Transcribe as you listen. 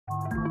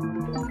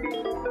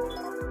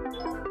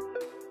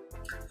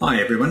Hi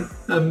everyone,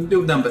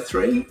 build number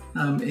 3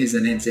 is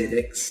an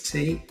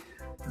NZXT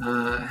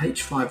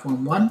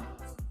H511,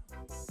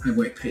 a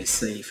work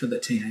PC for the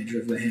teenager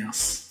of the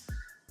house.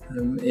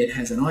 It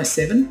has an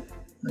i7,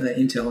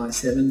 Intel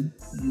i7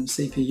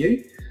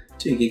 CPU,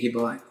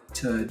 2GB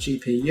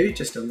GPU,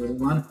 just a little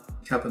one,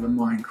 cover the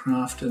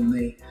Minecraft and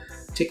the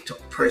Tik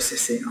Tok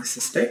processing I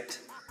suspect,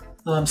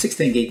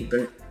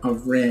 16GB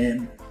of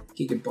RAM,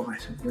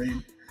 Gigabyte of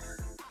RAM.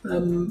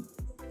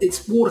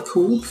 It's water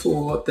cooled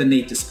for the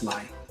need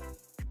display.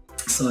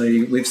 So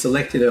we've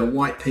selected a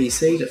white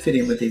PC to fit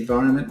in with the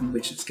environment in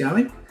which it's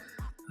going,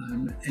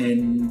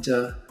 and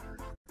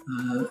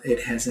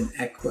it has an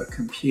Aqua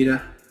computer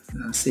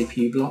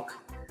CPU block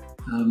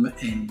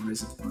and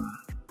reservoir.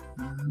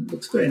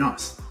 Looks very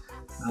nice.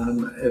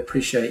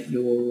 Appreciate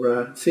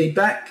your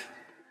feedback.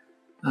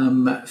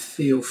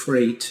 Feel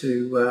free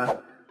to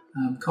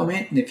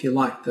comment, and if you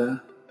like the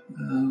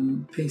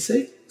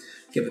PC,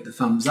 give it the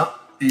thumbs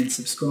up and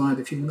subscribe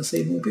if you want to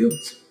see more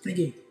builds. Thank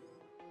you.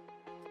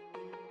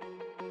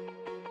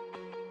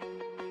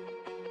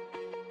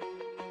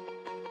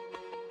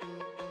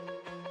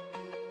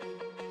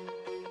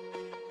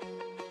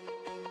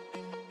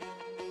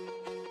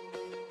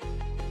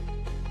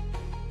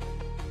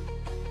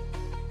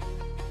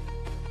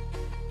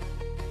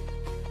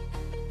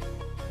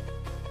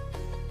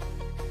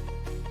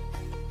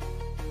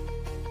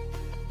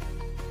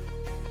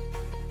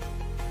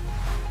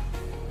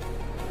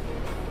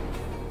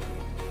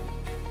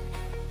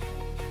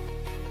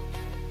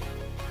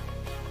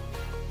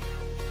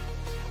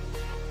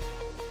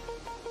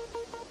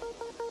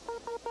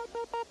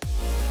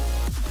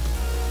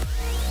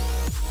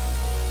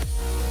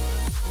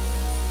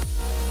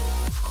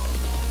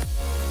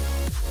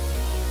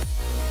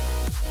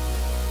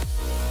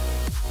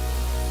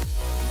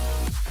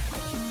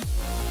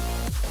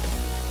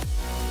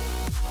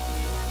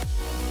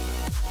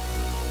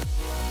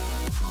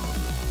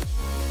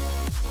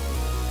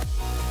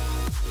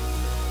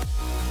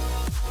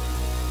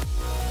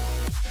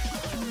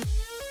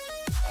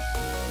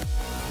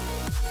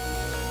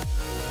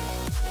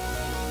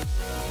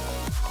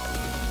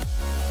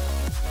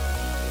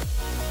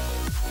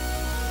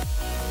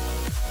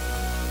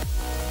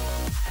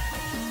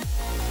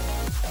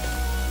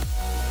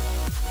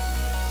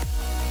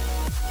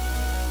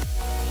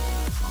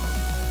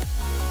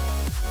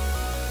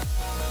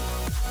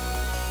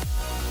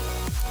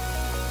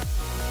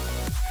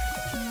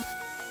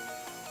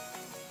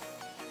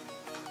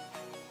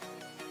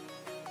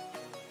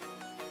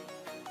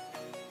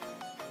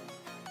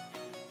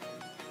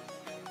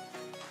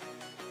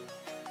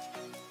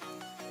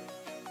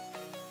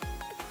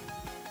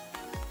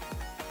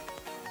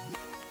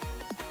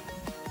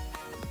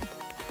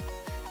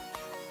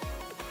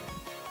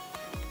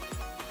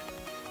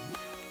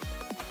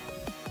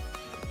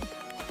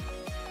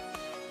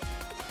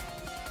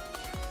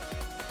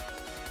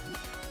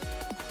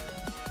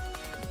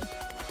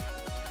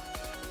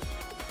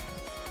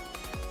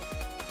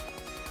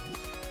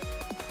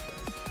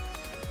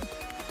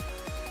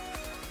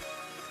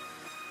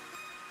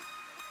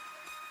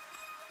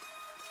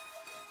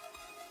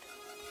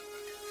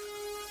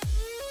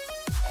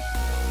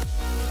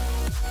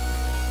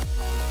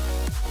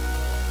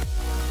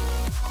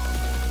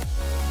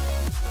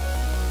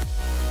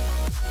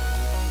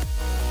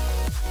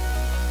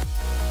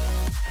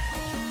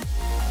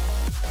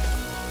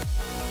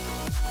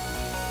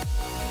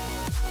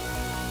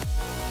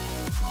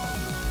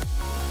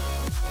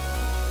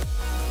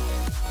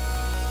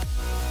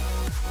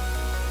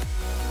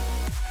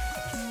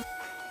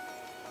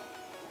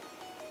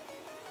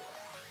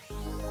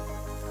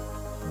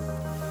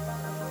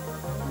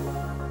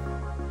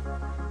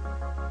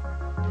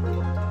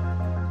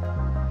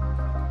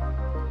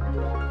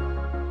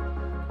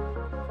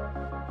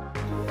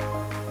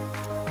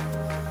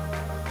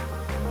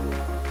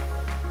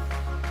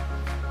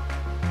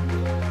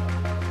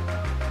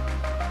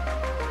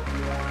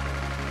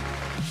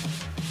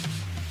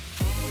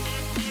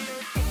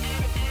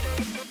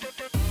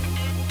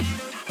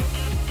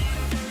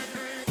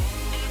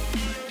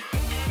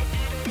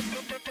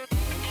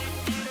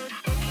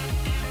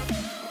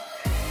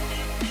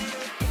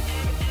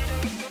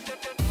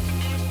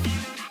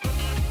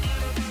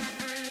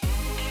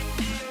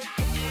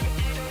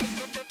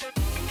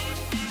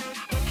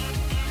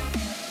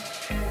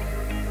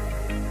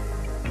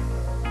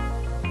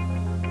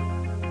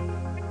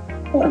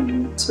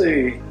 One,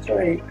 two,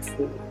 three,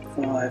 4,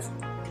 5,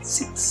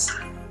 6.